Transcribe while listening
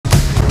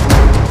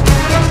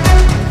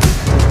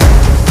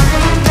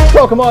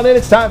Welcome on in.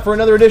 It's time for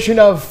another edition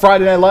of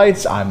Friday Night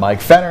Lights. I'm Mike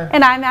Fenner.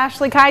 And I'm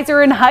Ashley Kaiser,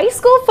 and high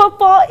school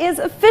football is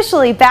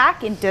officially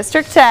back in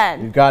District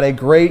 10. We've got a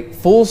great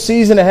full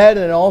season ahead,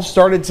 and it all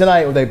started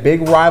tonight with a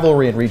big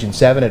rivalry in Region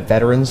 7 at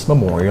Veterans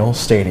Memorial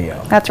Stadium.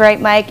 That's right,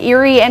 Mike.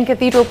 Erie and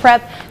Cathedral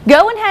Prep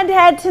going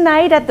head-to-head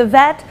tonight at the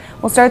Vet.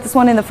 We'll start this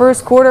one in the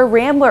first quarter.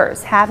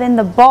 Ramblers having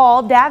the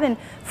ball. Davin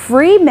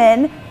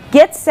Freeman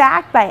gets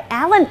sacked by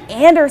Alan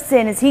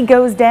Anderson as he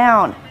goes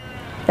down.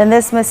 Then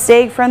this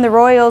mistake from the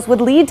Royals would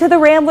lead to the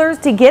Ramblers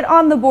to get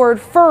on the board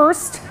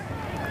first.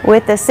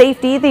 With the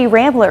safety, the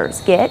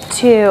Ramblers get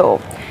 2.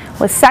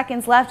 With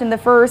seconds left in the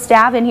first,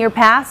 Davin here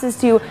passes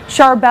to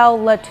Charbel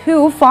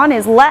Latouf on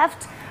his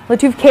left.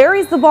 Latouf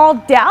carries the ball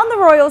down the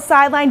Royals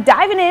sideline,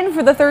 diving in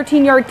for the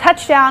 13-yard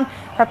touchdown.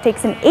 Prep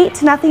takes an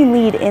 8-0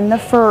 lead in the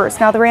first.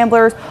 Now the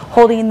Ramblers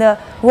holding the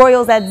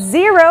Royals at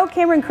 0.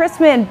 Cameron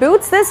Christman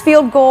boots this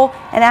field goal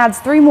and adds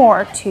 3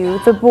 more to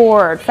the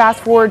board.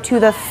 Fast forward to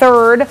the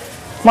third.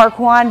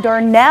 Marquand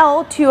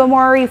Darnell to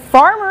Amari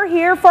Farmer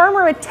here.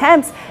 Farmer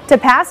attempts to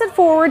pass it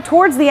forward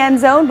towards the end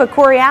zone, but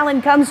Corey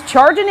Allen comes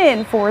charging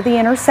in for the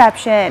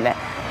interception.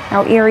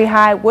 Now Erie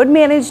High would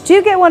manage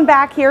to get one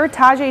back here.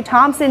 Tajay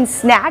Thompson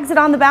snags it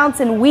on the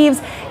bounce and weaves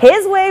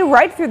his way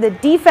right through the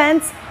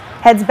defense.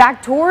 Heads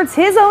back towards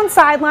his own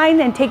sideline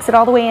and takes it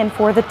all the way in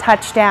for the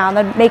touchdown.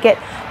 That'd make it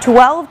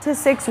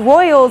 12-6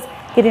 Royals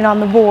getting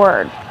on the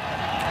board.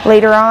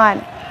 Later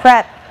on,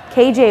 Prep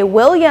KJ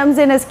Williams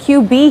in his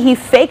QB. He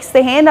fakes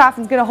the handoff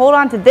and is going to hold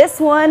on to this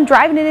one,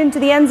 driving it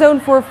into the end zone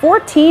for a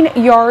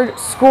 14-yard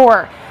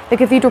score. The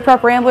Cathedral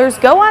Prep Ramblers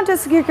go on to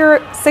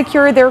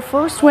secure their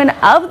first win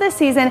of the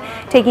season,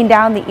 taking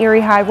down the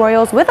Erie High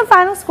Royals with a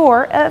final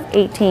score of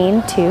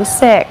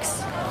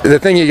 18-6. The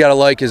thing you got to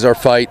like is our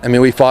fight. I mean,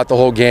 we fought the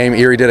whole game.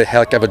 Erie did a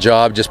heck of a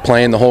job just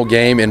playing the whole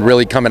game and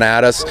really coming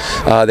at us.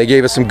 They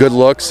gave us some good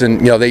looks, and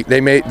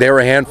they were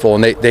a handful,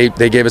 and they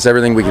gave us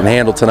everything we can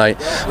handle tonight.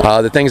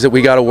 The things that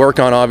we got to work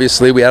on,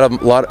 obviously, we had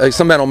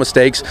some mental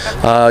mistakes.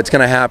 It's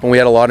going to happen. We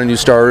had a lot of new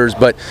starters,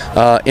 but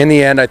in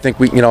the end, I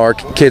think our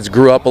kids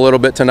grew up a little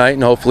bit tonight,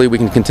 and hopefully we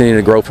can continue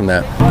to grow from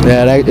that.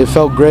 Yeah, it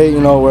felt great.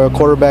 We're a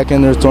quarterback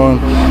in there throwing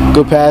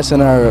good pass,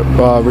 and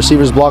our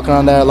receivers blocking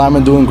on that.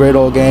 Linemen doing great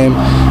all game.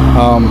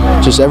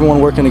 Just everyone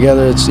working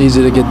together, it's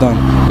easy to get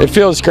done. It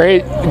feels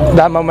great,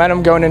 that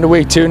momentum going into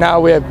week 2 now.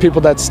 We have people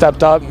that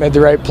stepped up, made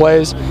the right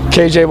plays.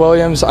 KJ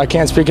Williams, I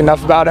can't speak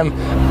enough about him.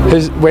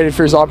 Waited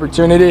for his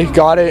opportunity,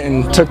 got it,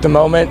 and took the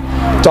moment.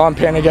 Don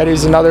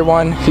Panaghetti's another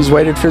one. He's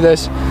waited for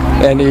this,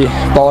 and he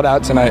balled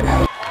out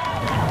tonight.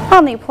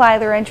 On the Apply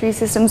Their Entry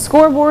System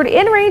scoreboard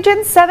in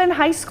Region 7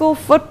 high school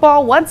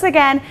football, once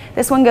again,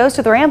 this one goes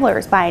to the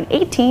Ramblers by an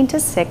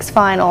 18-6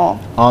 final.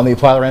 On the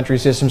Apply Their Entry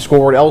System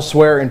scoreboard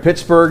elsewhere in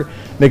Pittsburgh,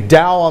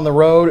 McDowell on the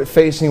road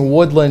facing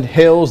Woodland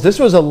Hills. This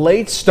was a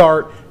late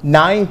start,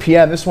 9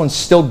 p.m. This one's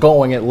still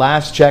going at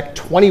last check,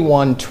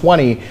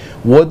 21-20.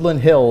 Woodland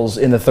Hills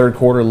in the third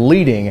quarter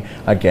leading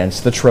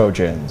against the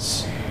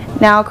Trojans.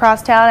 Now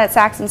across town at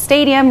Saxon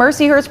Stadium,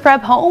 Mercyhurst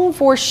Prep home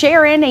for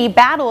Sharon, a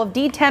battle of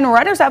D10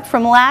 runners-up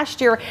from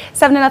last year.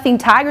 7-0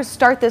 Tigers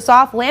start this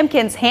off.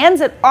 Lampkins hands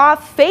it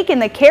off, faking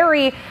the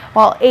carry,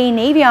 while A.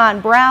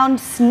 Navion Brown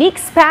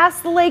sneaks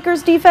past the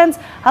Lakers defense,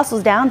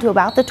 hustles down to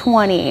about the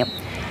 20.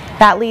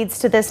 That leads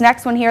to this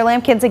next one here.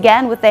 Lampkins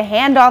again with the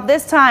handoff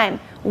this time.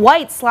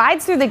 White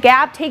slides through the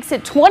gap, takes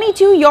it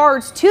 22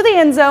 yards to the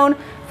end zone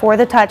for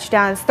the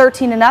touchdown. It's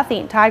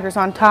 13-0. Tigers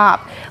on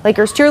top.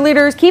 Lakers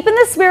cheerleaders keeping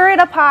the spirit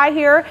up high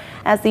here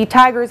as the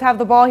Tigers have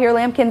the ball here.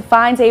 Lampkin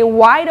finds a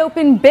wide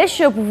open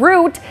Bishop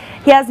Root.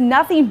 He has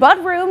nothing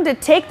but room to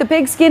take the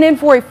pigskin in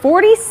for a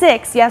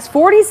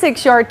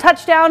 46-yard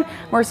touchdown.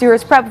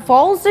 Mercyhurst Prep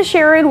falls to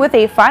Sharon with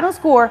a final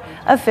score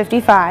of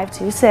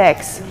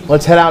 55-6.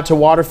 Let's head out to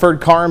Waterford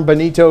Carm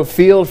Benito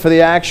Field for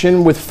the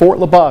action with Fort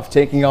LaBeouf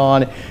taking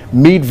on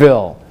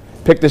Meadville.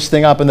 Picked this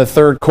thing up in the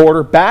third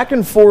quarter. Back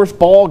and forth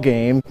ball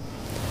game.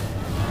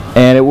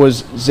 And it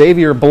was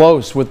Xavier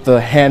Blos with the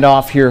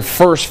handoff here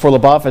first for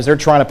LaBeouf as they're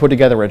trying to put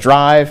together a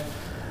drive.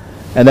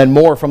 And then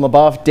more from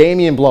LaBeouf.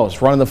 Damian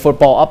Blos running the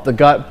football up the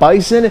gut.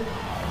 Bison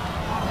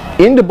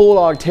into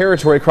Bulldog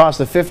territory across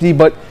the 50,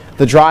 but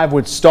the drive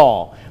would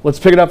stall. Let's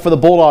pick it up for the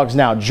Bulldogs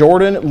now.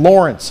 Jordan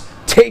Lawrence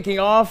taking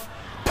off,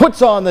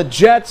 puts on the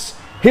Jets.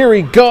 Here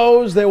he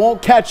goes. They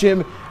won't catch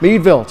him.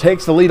 Meadville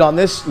takes the lead on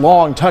this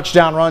long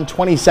touchdown run,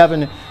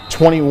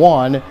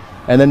 27-21.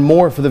 And then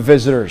more for the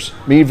visitors.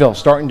 Meadville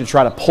starting to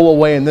try to pull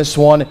away in this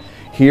one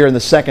here in the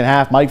second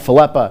half. AJ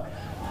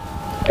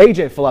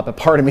Filippa,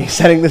 pardon me,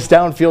 sending this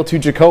downfield to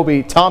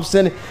Jacoby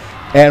Thompson.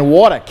 And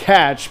what a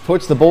catch.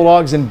 Puts the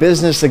Bulldogs in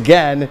business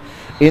again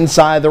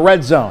inside the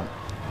red zone.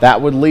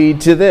 That would lead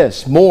to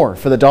this. More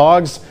for the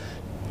Dogs.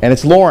 And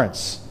it's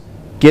Lawrence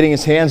getting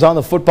his hands on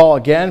the football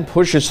again,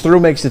 pushes through,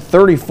 makes it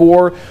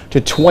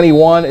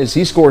 34-21 as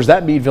he scores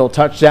that Meadville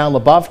touchdown.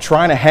 LaBeouf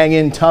trying to hang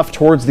in tough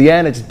towards the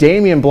end. It's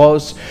Damian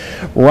Blos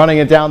running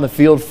it down the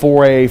field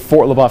for a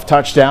Fort LaBeouf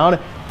touchdown.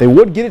 They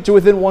would get it to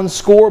within one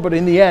score, but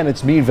in the end,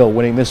 it's Meadville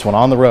winning this one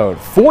on the road,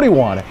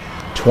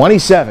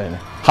 41-27.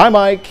 Hi,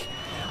 Mike.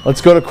 Let's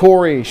go to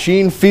Corey.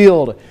 Sheen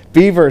Field.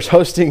 Beavers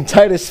hosting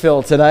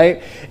Titusville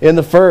tonight in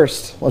the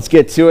first. Let's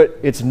get to it.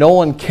 It's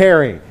Nolan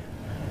Carey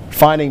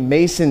finding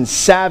Mason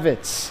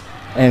Savitz,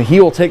 and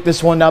he will take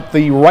this one up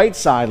the right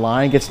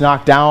sideline. Gets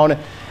knocked down,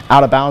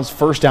 out of bounds,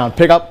 first down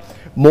pickup.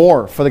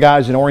 More for the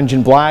guys in orange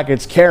and black.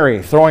 It's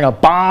Carey throwing a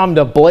bomb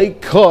to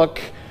Blake Cook,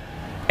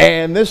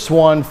 and this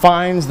one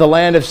finds the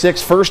land of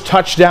 6. First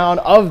touchdown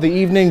of the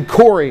evening.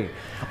 Corey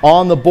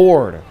on the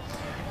board.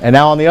 And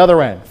now on the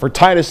other end for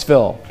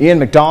Titusville, Ian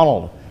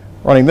McDonald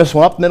running this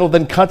one up the middle,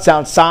 then cuts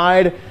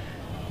outside,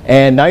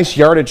 and nice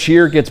yardage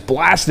here. Gets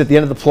blasted at the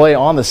end of the play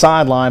on the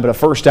sideline, but a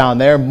first down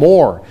there.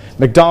 More.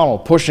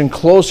 McDonald pushing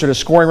closer to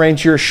scoring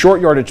range here. Short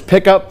yardage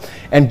pickup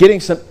and getting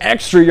some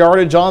extra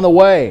yardage on the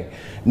way.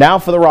 Now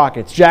for the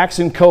Rockets,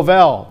 Jackson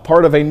Covell,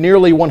 part of a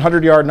nearly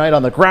 100-yard night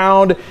on the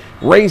ground,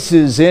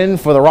 races in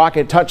for the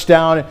Rocket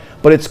touchdown,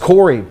 but it's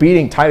Corey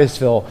beating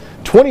Titusville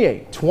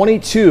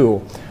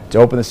 28-22 to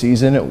open the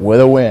season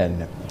with a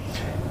win.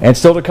 And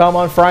still to come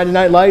on Friday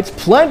Night Lights,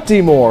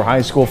 plenty more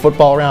high school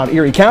football around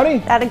Erie County.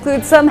 That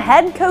includes some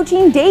head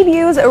coaching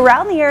debuts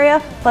around the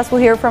area. Plus, we'll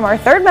hear from our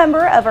third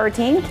member of our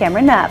team,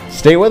 Cameron Knapp.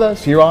 Stay with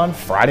us here on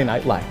Friday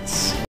Night Lights.